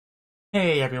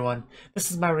Hey everyone,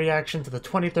 this is my reaction to the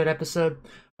 23rd episode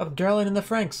of Darling in the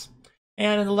Franxx.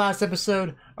 And in the last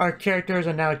episode, our characters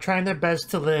are now trying their best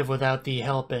to live without the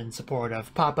help and support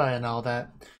of Papa and all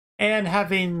that. And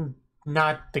having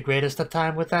not the greatest of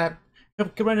time with that,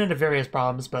 could run into various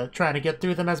problems, but trying to get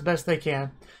through them as best they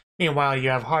can. Meanwhile, you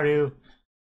have Hiro,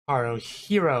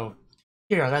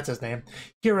 that's his name.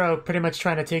 Hiro pretty much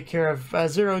trying to take care of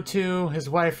Zero Two, his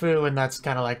waifu, and that's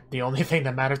kind of like the only thing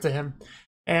that matters to him.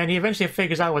 And he eventually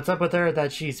figures out what's up with her,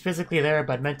 that she's physically there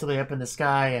but mentally up in the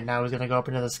sky, and now he's gonna go up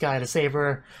into the sky to save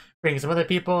her, bring some other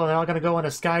people, and they're all gonna go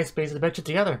into sky space adventure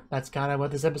together. That's kind of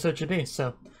what this episode should be,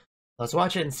 so let's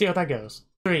watch it and see how that goes.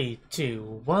 3,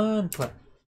 2, 1, play.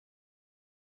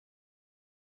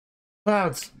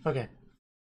 Clouds. Okay.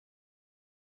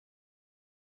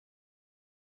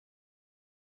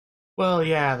 Well,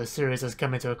 yeah, the series is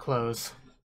coming to a close.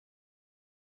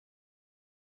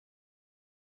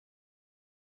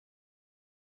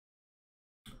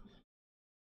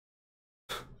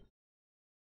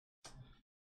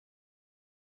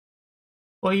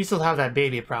 Well, you still have that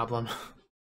baby problem.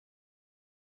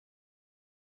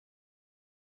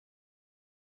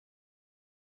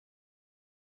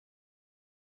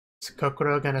 Is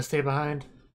Kokoro gonna stay behind?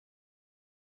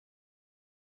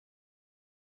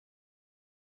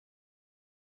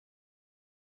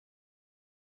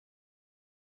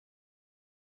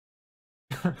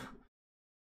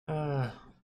 uh,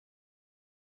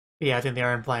 yeah, I think they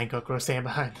are implying Kokoro staying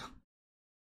behind.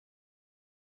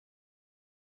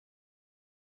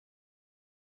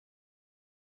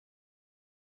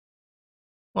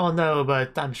 Well, no,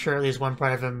 but I'm sure at least one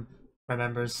part of him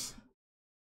remembers.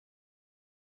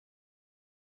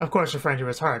 Of course, referring to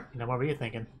his heart. You know, what were you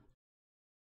thinking?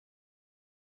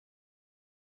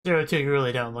 Zero Two, you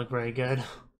really don't look very good.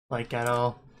 Like, at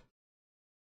all.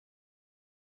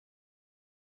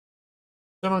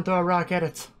 Someone throw a rock at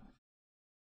it.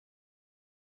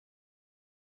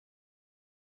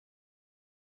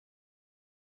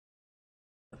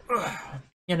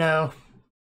 You know,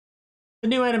 the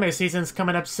new anime season's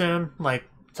coming up soon, like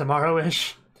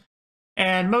tomorrow-ish.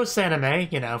 And most anime,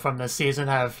 you know, from this season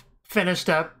have finished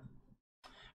up.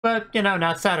 But, you know,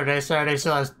 not Saturday. Saturday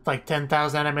still has like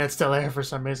 10,000 anime that's still there for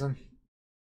some reason.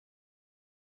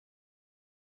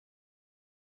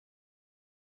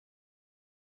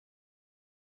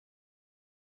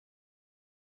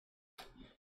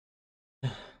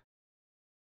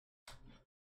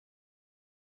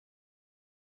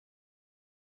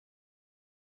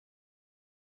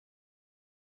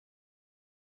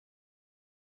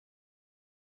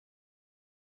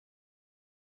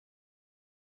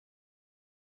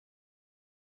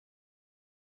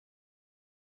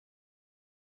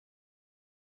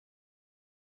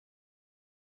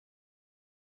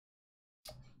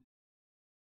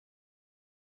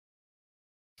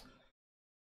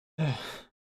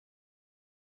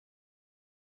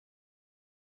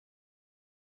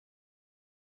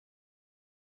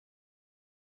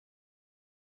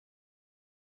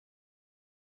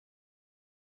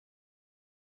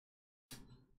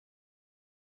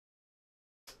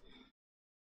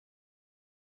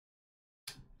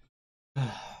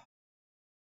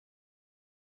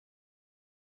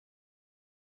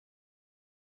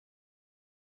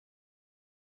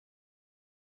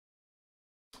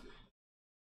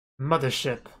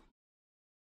 Mothership.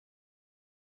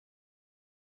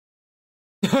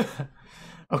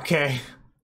 Okay.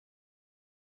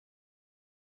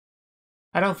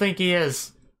 I don't think he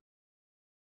is.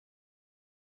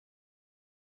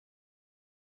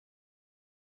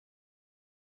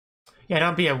 Yeah,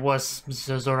 don't be a wuss,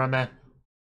 Zozorame.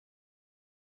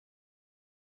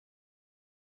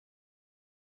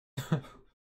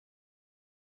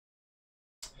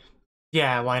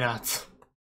 Yeah, why not?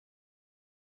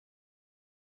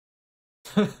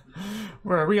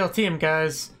 We're a real team,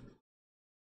 guys.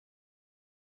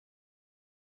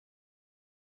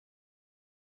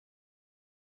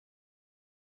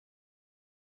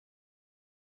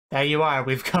 There you are,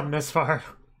 we've come this far.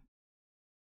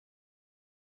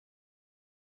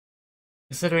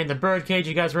 Considering the birdcage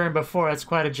you guys were in before, that's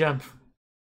quite a jump.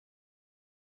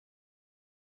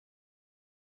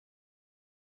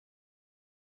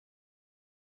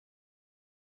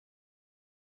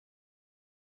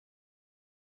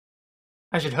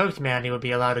 I should hope Manny would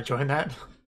be allowed to join that.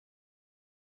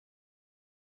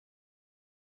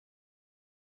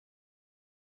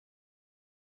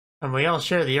 And we all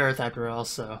share the Earth after all,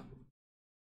 so...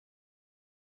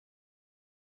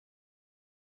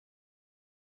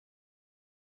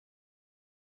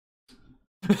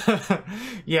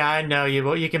 Yeah, I know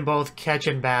you. You can both catch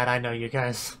and bat. I know you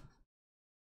guys.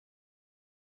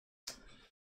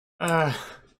 Uh,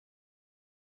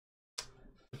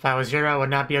 if I was Zero, I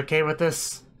would not be okay with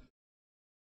this.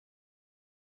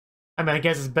 I mean, I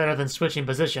guess it's better than switching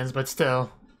positions, but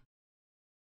still.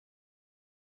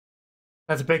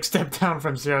 That's a big step down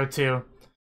from 0-2.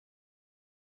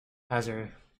 Has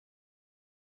her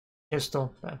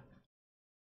pistol.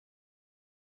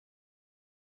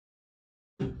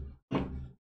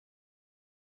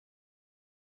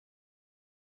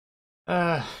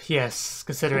 Yes,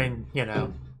 considering, you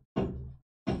know.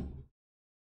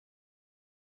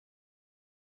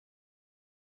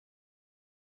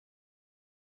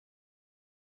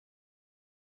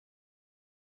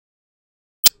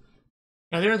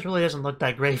 Yeah, the Earth really doesn't look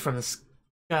that great from the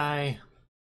sky.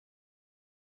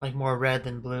 Like more red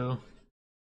than blue.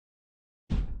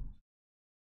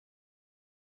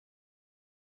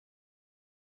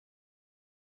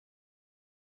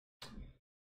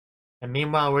 And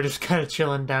meanwhile, we're just kind of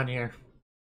chilling down here.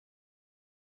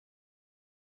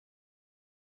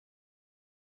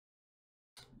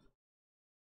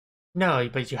 No,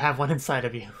 but you have one inside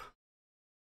of you.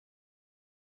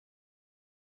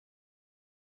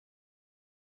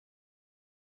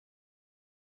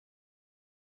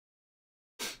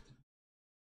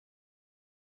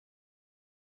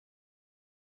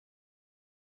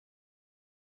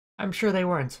 I'm sure they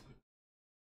weren't.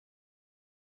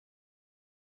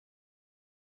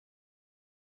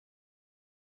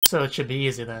 So it should be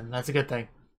easy then. That's a good thing.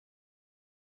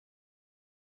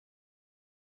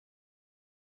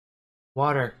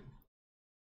 Water.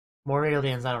 More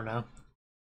aliens, I don't know.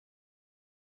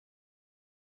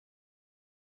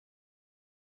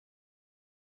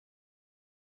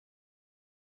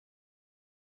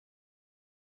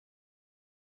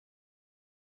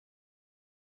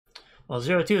 Well,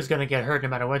 0-2 is gonna get hurt no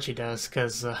matter what she does,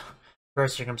 because,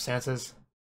 first circumstances.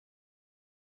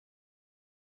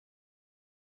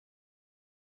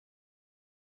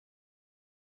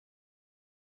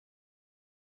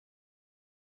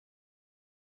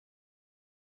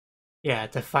 Yeah,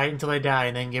 to fight until they die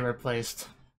and then get replaced.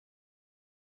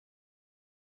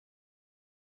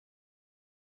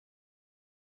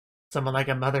 Someone like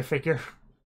a mother figure.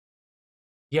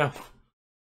 Yo.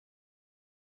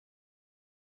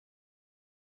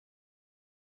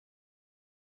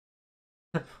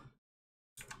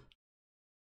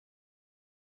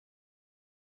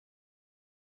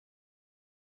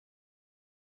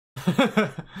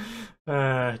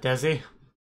 Desi?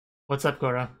 What's up,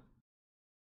 Gora?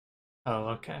 Oh,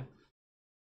 okay.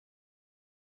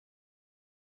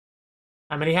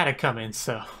 I mean, he had it coming,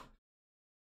 so.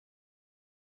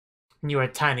 You were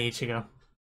tiny, Ichigo.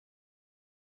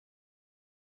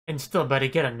 And still, buddy,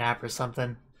 get a nap or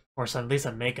something. Or some, at least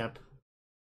some makeup.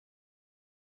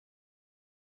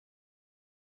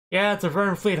 Yeah, it's a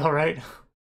Vern Fleet, alright.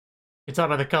 You talk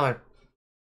about the color.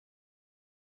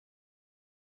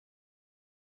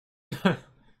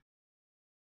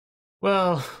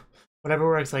 Well, whatever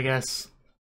works, I guess.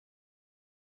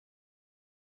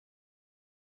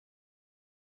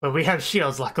 But we have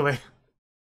shields, luckily.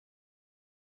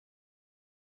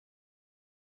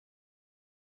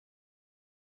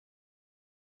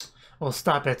 Well,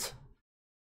 stop it.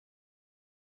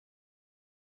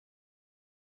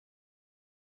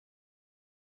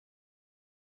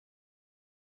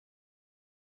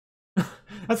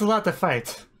 That's a lot to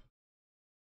fight.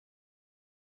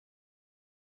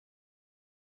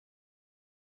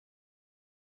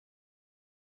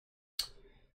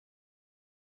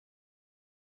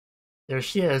 There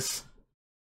she is.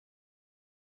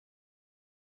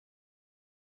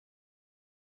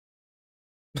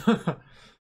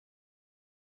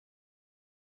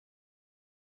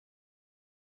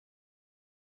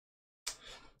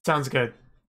 Sounds good.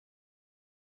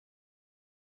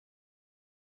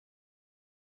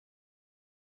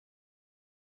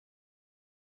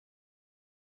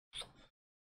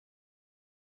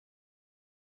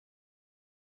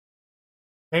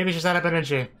 Maybe she's out of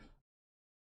energy.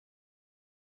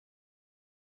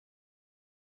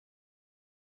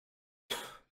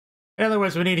 In other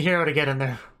words, we need Hero to get in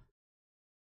there.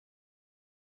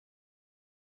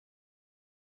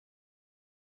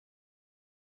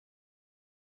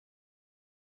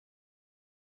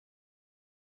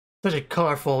 Such a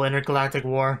colorful intergalactic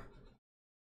war.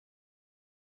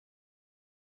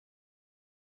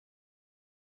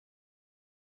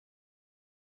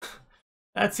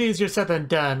 That's easier said than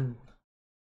done.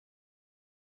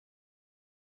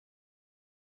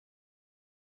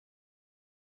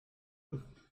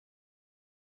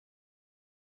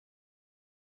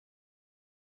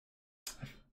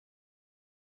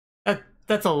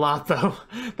 That's a lot, though.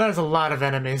 That is a lot of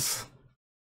enemies.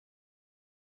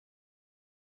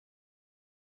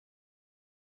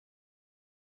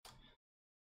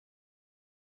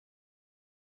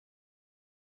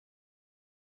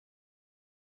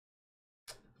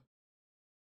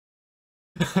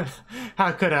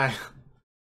 How could I?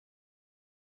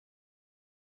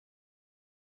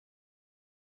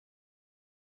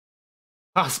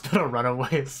 Hospital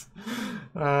runaways.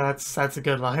 That's a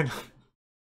good line.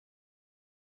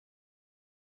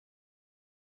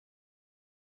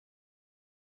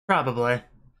 Probably.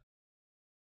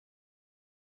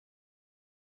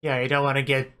 Yeah, you don't want to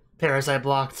get Parasite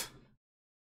blocked.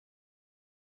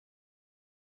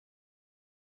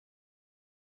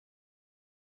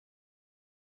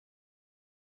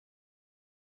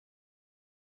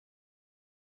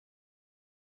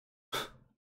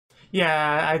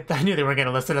 Yeah, I knew they were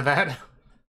gonna listen to that.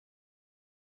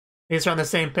 These are on the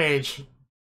same page.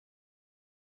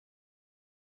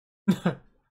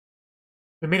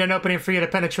 We made an opening for you to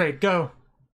penetrate. Go.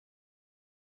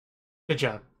 Good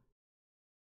job.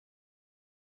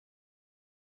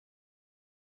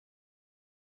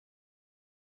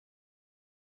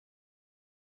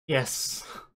 Yes.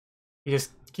 You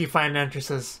just keep finding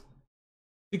entrances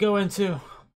to go into.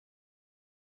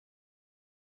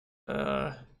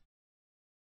 Uh,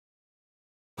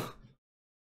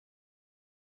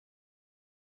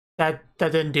 that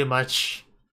didn't do much.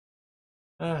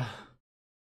 Uh,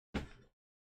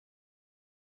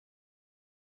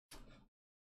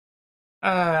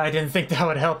 I didn't think that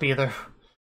would help either.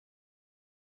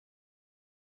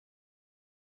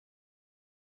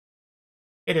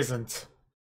 It isn't.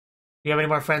 Do you have any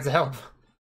more friends to help?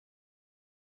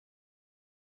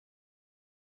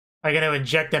 Are you gonna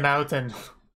inject them out and...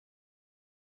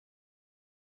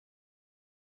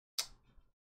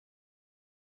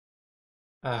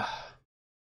 Uh,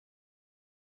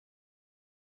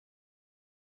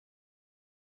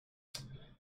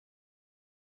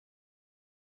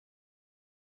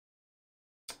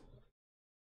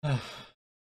 I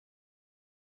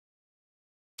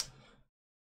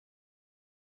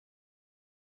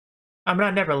mean,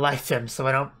 I never liked him, so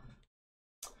I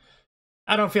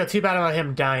don't feel too bad about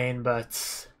him dying,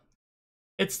 but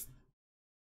it's,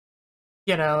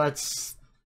 you know, that's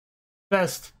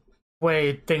best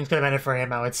way things could have ended for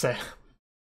him, I would say.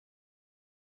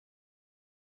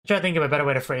 Try to think of a better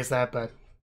way to phrase that, but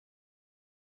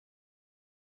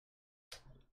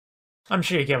I'm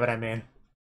sure you get what I mean.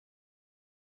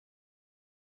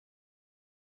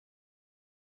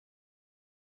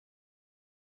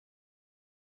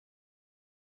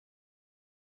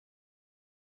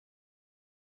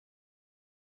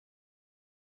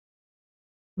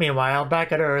 Meanwhile,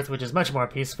 back at Earth, which is much more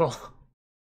peaceful.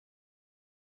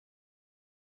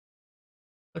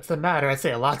 What's the matter? I'd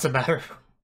say a lot's the matter.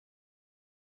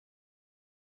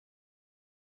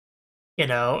 You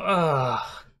know,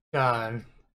 oh, God.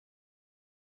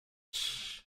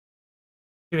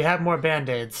 Do we have more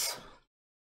band-aids?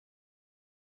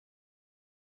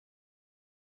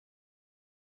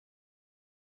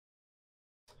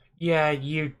 Yeah,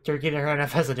 you're getting her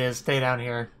enough as it is. Stay down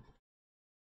here.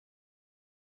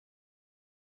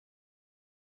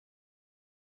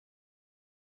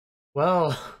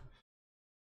 Well...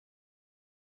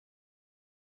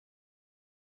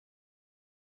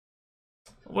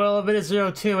 Well, if it is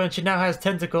 02 and she now has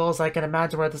tentacles, I can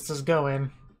imagine where this is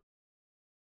going.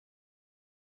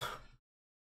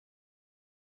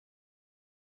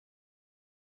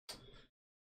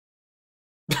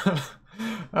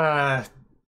 uh...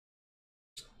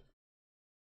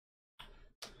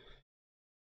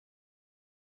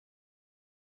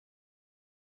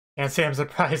 Can't say I'm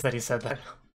surprised that he said that.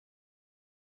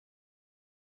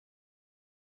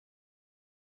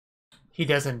 He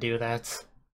doesn't do that.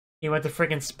 He went to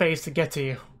friggin' space to get to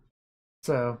you.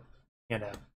 So, you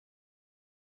know.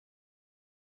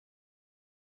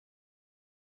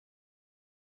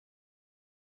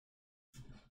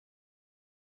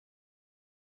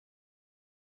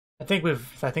 I think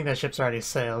that ship's already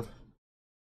sailed.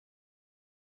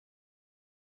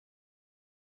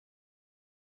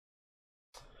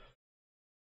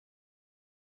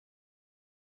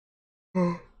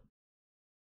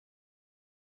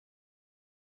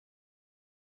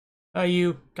 Are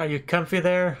you comfy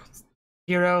there,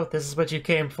 hero? This is what you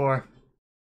came for.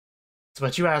 It's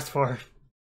what you asked for.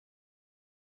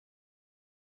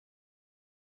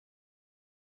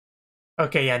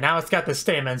 Okay, yeah, now it's got the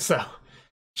stamen, so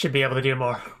should be able to do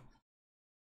more.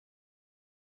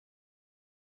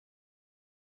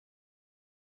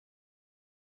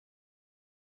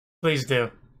 Please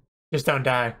do. Just don't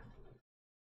die.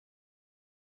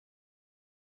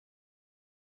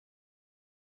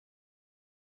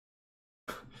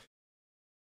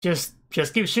 Just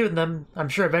keep shooting them. I'm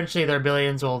sure eventually their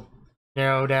billions will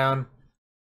narrow down.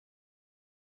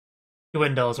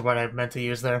 Dwindles are what I meant to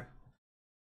use there.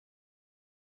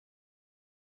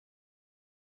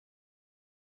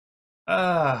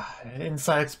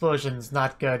 Inside explosions,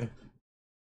 not good.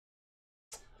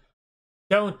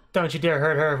 Don't you dare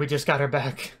hurt her, we just got her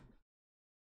back.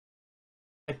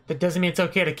 That doesn't mean it's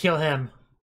okay to kill him.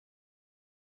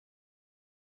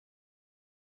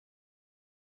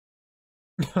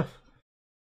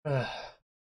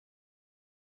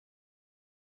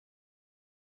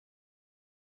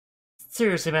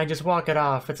 Seriously, man, just walk it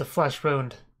off. It's a flesh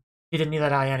wound. You didn't need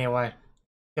that eye anyway.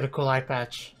 Get a cool eye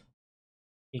patch.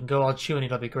 You can go all chewing,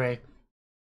 it'll be great.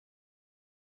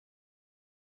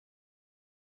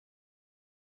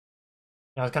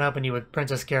 I was kind of hoping you would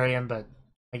Princess carry him, but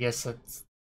I guess it's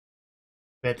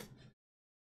a bit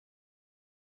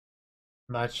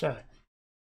much.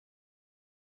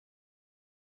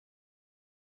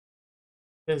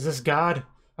 Is this God?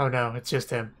 Oh no, it's just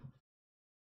him.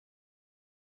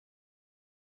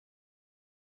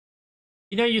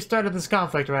 You know you started this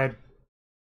conflict, right?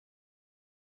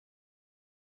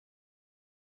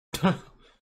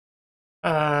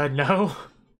 No.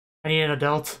 I need an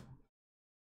adult.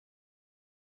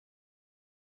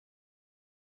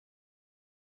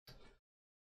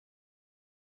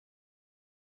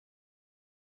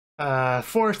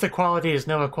 Forced equality is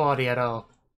no equality at all.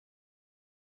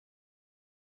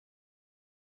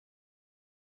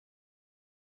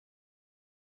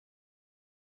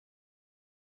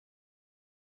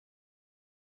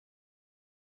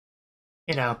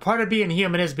 You know, part of being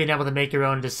human is being able to make your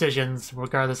own decisions,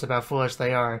 regardless of how foolish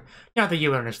they are. Not that you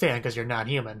would understand, because you're not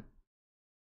human.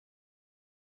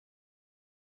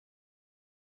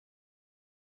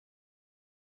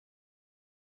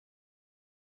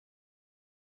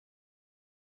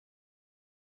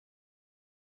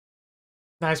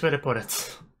 Nice way to put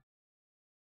it.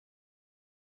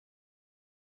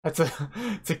 It's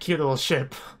a cute little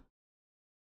ship.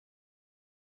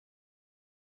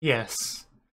 Yes.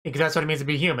 Because that's what it means to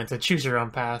be human, to choose your own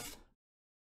path.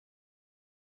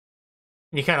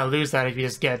 And you kind of lose that if you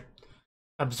just get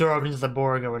absorbed into the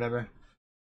Borg or whatever.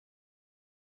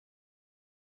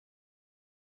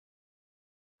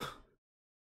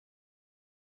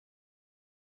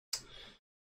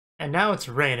 And now it's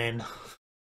raining.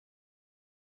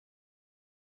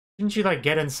 Didn't you, like,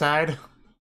 get inside?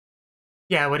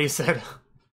 Yeah, what he said.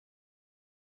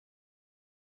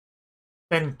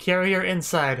 Then carry her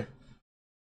inside.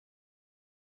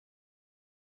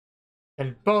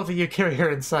 And both of you carry her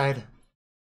inside.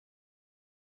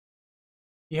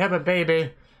 You have a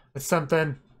baby. It's something.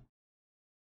 At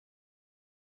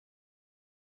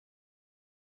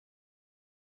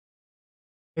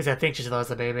least I think she still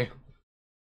has a baby.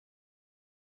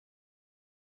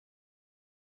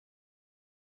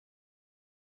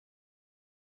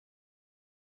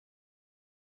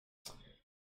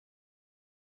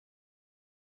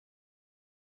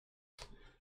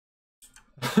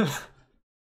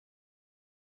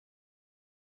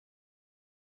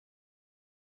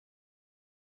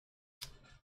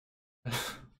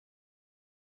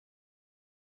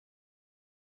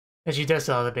 And she does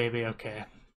still have the baby, okay.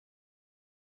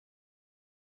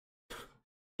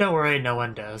 Don't worry, no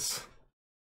one does.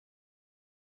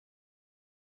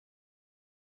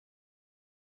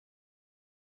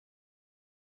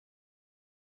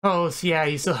 Oh, so yeah,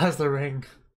 he still has the ring.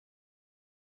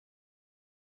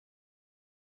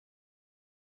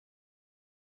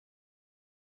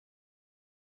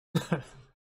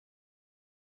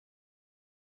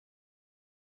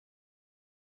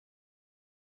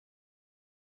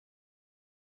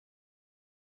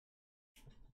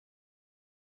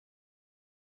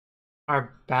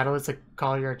 Our battle is to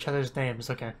call each other's names,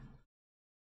 okay. A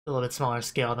little bit smaller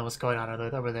scale than what's going on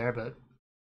over there, but...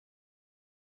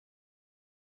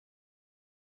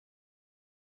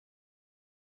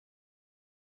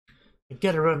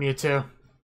 Get a room, you two.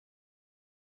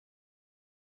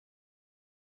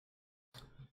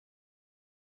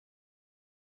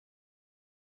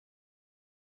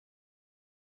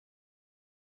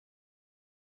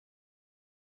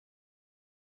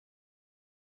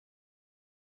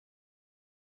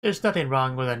 There's nothing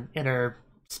wrong with an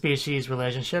inter-species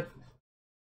relationship.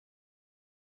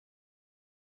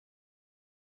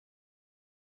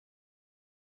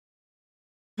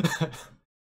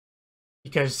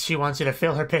 Because she wants you to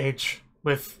fill her page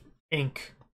with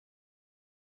ink.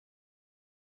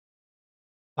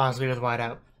 Possibly with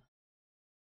whiteout.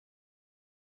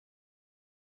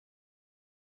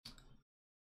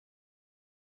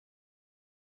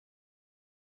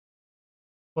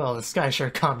 Well, the sky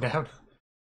sure calmed down.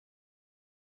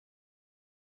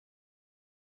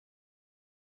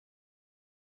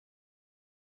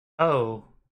 Oh.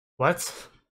 What?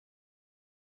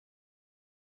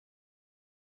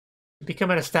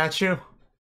 Becoming a statue?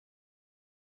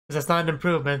 that's not an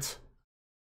improvement.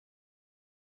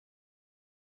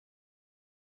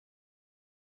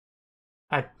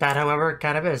 That, however,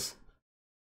 kind of is.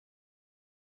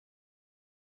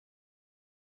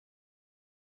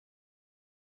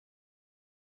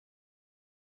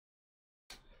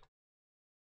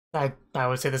 I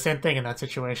would say the same thing in that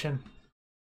situation.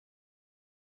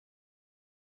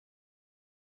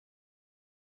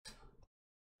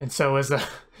 And so is the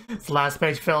last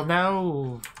page filled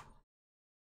now?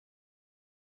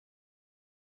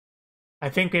 I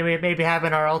think we may be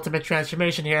having our ultimate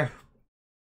transformation here.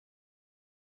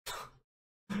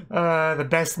 The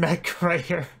best mech right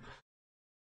here.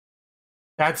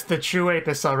 That's the true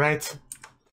Apis, alright.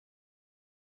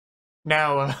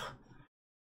 Now,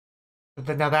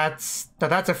 now that's a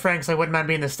FranXX I wouldn't mind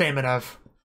being the statement of.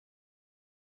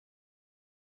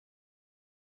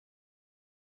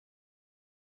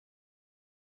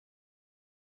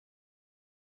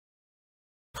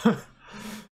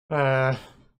 But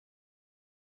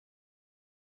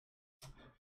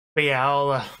yeah,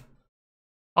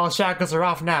 all shackles are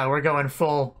off now. We're going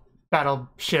full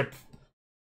battleship.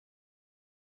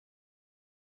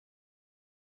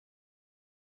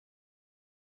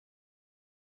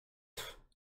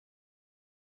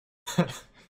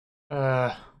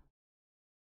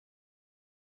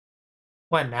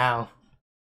 What now?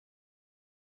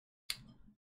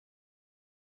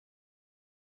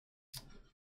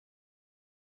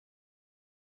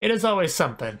 It is always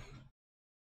something.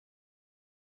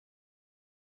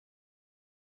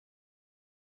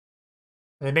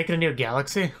 Are they making a new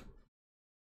galaxy?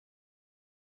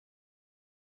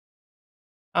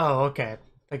 Oh, okay.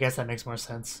 I guess that makes more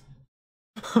sense.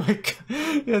 Oh my god,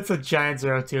 it's a giant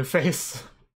 02 face.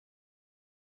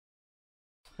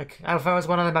 Like, if I was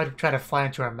one of them, I'd try to fly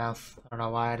into her mouth. I don't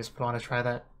know why, I just want to try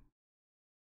that.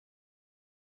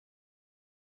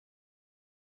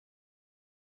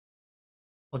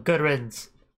 Well, good riddance.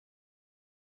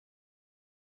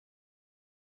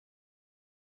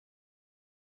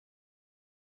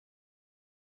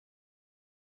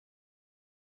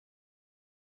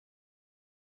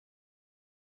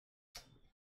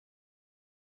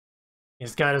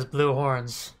 He's got his blue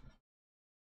horns.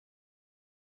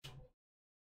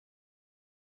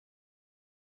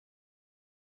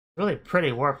 Really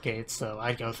pretty warp gate, so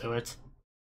I'd go through it.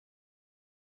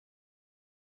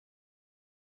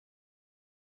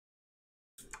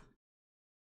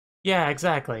 Yeah,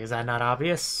 exactly. Is that not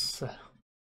obvious?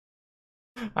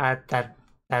 That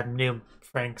new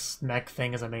FranXX mech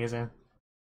thing is amazing.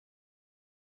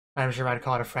 I'm sure I'd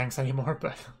call it a FranXX anymore,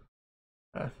 but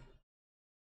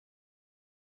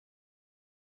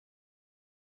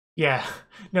yeah,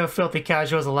 no filthy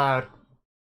casuals allowed.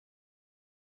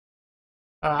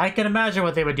 I can imagine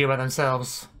what they would do by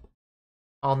themselves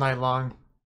all night long,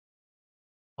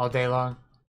 all day long.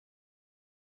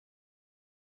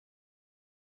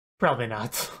 Probably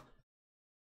not.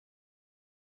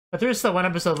 But there's still one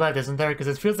episode left, isn't there? Because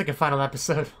it feels like a final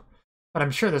episode. But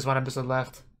I'm sure there's one episode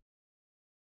left.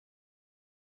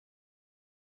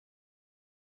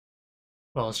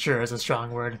 Well, sure is a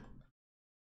strong word.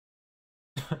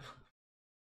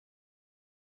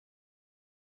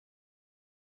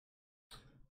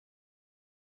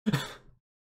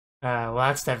 Well,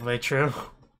 that's definitely true.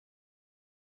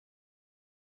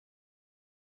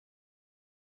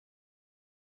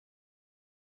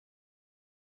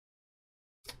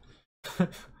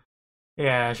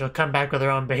 Yeah, she'll come back with her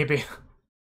own baby.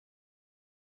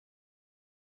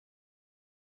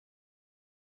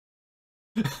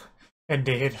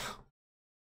 Indeed.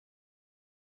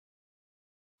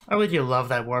 Oh, would you love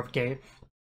that warp gate?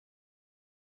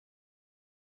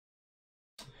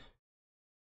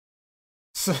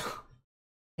 So,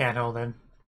 can't hold in.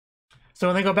 So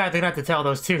when they go back, they're gonna have to tell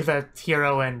those two that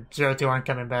Hero and 02 aren't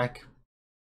coming back.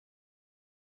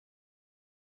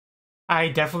 I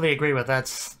definitely agree with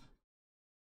that.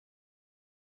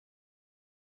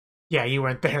 Yeah, you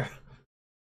weren't there.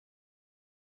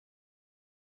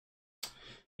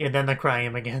 And then the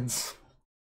crying begins.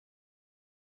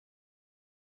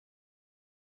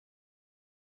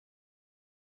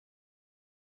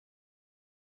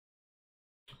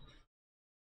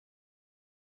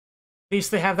 At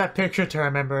least they have that picture to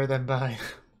remember them by.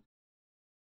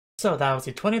 So that was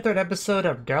the 23rd episode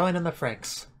of Darling in the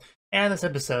Franxx. And this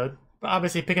episode,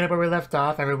 obviously picking up where we left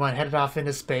off, everyone headed off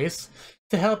into space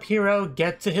to help Hero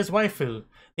get to his waifu,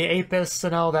 the Apis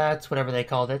and all that, whatever they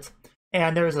called it.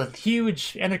 And there was a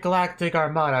huge intergalactic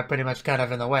armada pretty much kind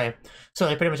of in the way. So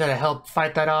they pretty much had to help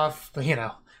fight that off, you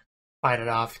know, fight it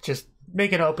off. Just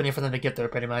make an opening for them to get there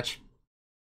pretty much.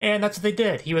 And that's what they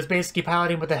did. He was basically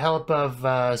piloting with the help of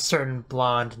a certain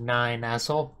blonde 9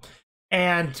 asshole.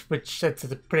 And, which, that's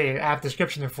a pretty apt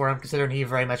description for him, considering he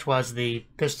very much was the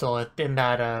pistol in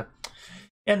that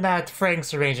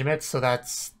FranXX arrangement, so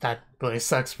that really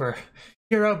sucks for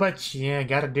Hero, but yeah,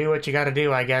 gotta do what you gotta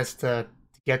do, I guess, to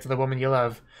get to the woman you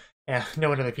love. Yeah, no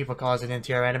wonder that people call it an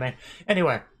NTR anime.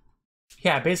 Anyway,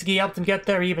 yeah, basically he helped him get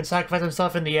there, he even sacrificed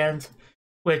himself in the end,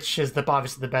 which is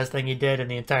obviously the best thing he did in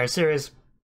the entire series.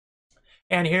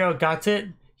 And Hero got it.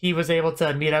 He was able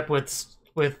to meet up with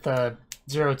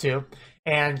 02,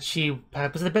 and she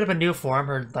was a bit of a new form.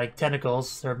 Her like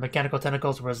tentacles, her mechanical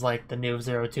tentacles, was like the new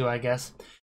 02, I guess.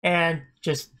 And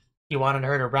just he wanted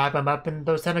her to wrap him up in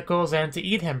those tentacles and to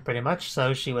eat him, pretty much.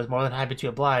 So she was more than happy to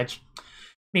oblige.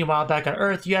 Meanwhile, back on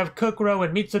Earth, you have Kokoro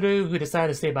and Mitsuru, who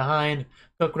decided to stay behind.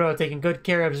 Kokoro taking good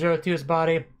care of 02's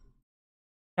body.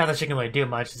 Not that she can really do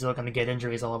much. She's still going to get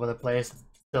injuries all over the place. It's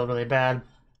still really bad.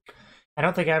 I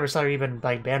don't think I ever saw her even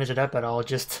like bandage it up at all.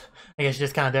 Just, I guess she's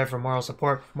just kind of there for moral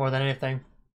support more than anything.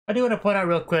 I do want to point out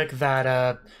real quick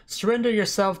that surrender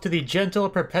yourself to the gentle,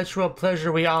 perpetual pleasure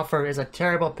we offer is a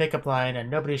terrible pickup line and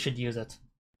nobody should use it.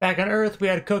 Back on Earth, we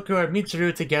had Kokoro and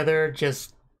Mitsuru together,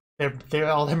 just they're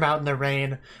all out in the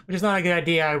rain, which is not a good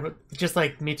idea. Just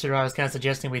like Mitsuru, I was kind of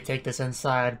suggesting we take this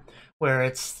inside, where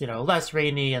it's, you know, less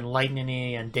rainy and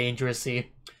lightning-y and dangerous-y.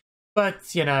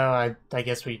 But, you know, I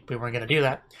guess we weren't going to do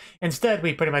that. Instead,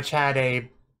 we pretty much had a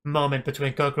moment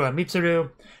between Kokoro and Mitsuru,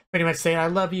 pretty much saying,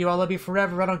 I'll love you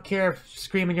forever, I don't care if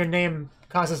screaming your name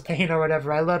causes pain or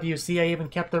whatever, I love you, see, I even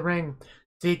kept the ring,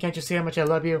 see, can't you see how much I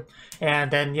love you?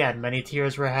 And then, yeah, many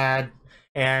tears were had,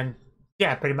 and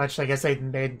yeah, pretty much, I guess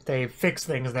they fixed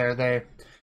things there,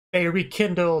 they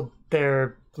rekindled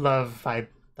their love, I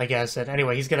guess, and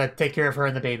anyway, he's gonna take care of her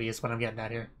and the baby is what I'm getting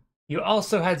at here. You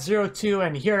also had 02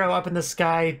 and Hero up in the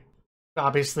sky,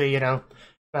 obviously, you know,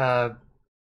 I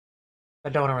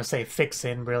don't want to say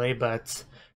fixing, really, but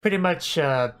pretty much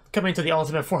coming to the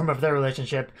ultimate form of their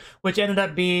relationship, which ended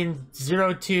up being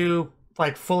 02,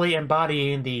 like, fully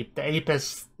embodying the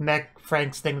Apis mech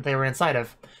FranXX thing that they were inside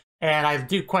of. And I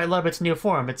do quite love its new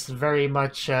form. It's very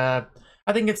much, I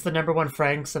think it's the #1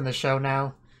 FranXX in the show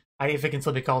now, if it can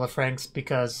still be called a FranXX,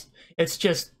 because it's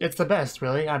the best,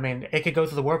 really. I mean, it could go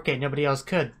through the warp gate, nobody else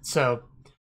could. So,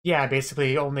 yeah,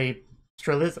 basically only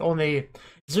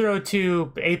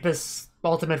 02 Apis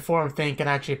ultimate form thing can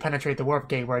actually penetrate the warp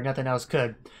gate where nothing else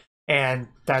could. And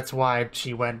that's why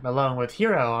she went alone with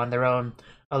Hero on their own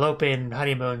eloping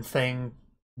honeymoon thing,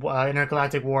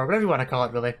 intergalactic war, whatever you want to call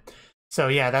it, really. So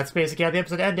yeah, that's basically how the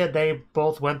episode ended. They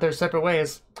both went their separate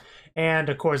ways. And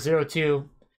of course, 02,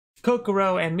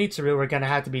 Kokoro and Mitsuru were gonna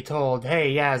have to be told, hey,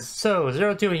 yeah, so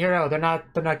 02 and Hero, they're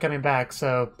not coming back,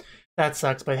 so that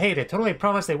sucks. But hey, they totally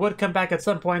promised they would come back at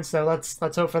some point, so let's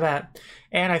hope for that.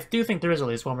 And I do think there is at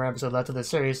least one more episode left of the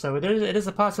series, so it is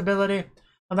a possibility.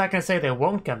 I'm not gonna say they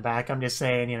won't come back. I'm just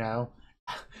saying, you know,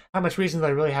 how much reason do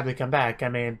they really have to come back? I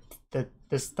mean,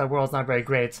 the world's not very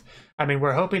great. I mean,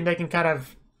 we're hoping they can kind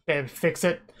of fix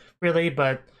it, really,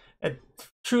 but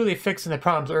truly fixing the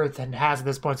problems Earth has at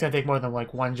this point is gonna take more than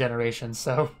like one generation.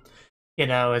 So, you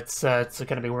know, it's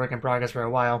gonna be work in progress for a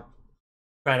while.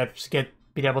 Trying to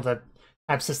be able to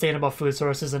have sustainable food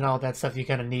sources and all that stuff you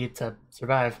kind of need to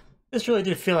survive. This really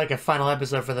did feel like a final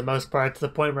episode for the most part, to the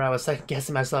point where I was second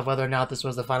guessing myself whether or not this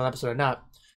was the final episode or not.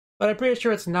 But I'm pretty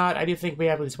sure it's not. I do think we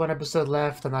have at least one episode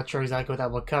left. I'm not sure exactly what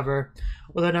that will cover.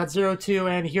 Whether or not 02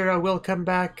 and Hero will come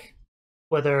back.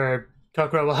 Whether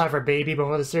Kokoro will have her baby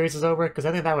before the series is over, because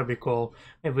I think that would be cool.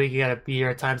 If we get a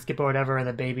year time skip or whatever, and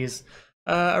the baby's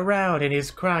around, and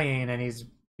he's crying, and he's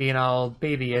being all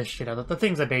babyish, you know, the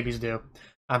things that babies do.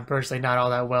 I'm personally not all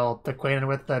that well acquainted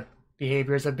with the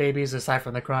behaviors of babies, aside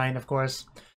from the crying, of course.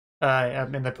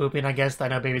 And the pooping, I guess. I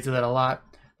know babies do that a lot,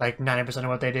 like 90% of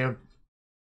what they do.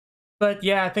 But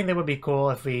yeah, I think that would be cool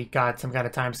if we got some kind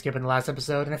of time skip in the last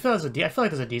episode, and I feel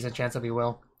like there's a decent chance that we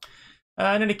will.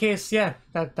 In any case, yeah,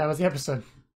 that was the episode.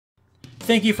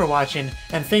 Thank you for watching,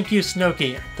 and thank you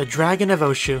Cnouki, the Dragon of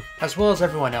Oshu, as well as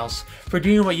everyone else, for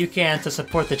doing what you can to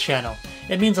support the channel.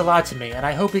 It means a lot to me, and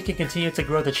I hope we can continue to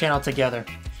grow the channel together.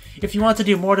 If you want to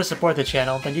do more to support the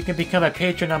channel, then you can become a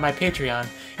patron on my Patreon,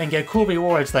 and get cool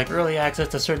rewards like early access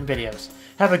to certain videos.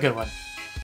 Have a good one.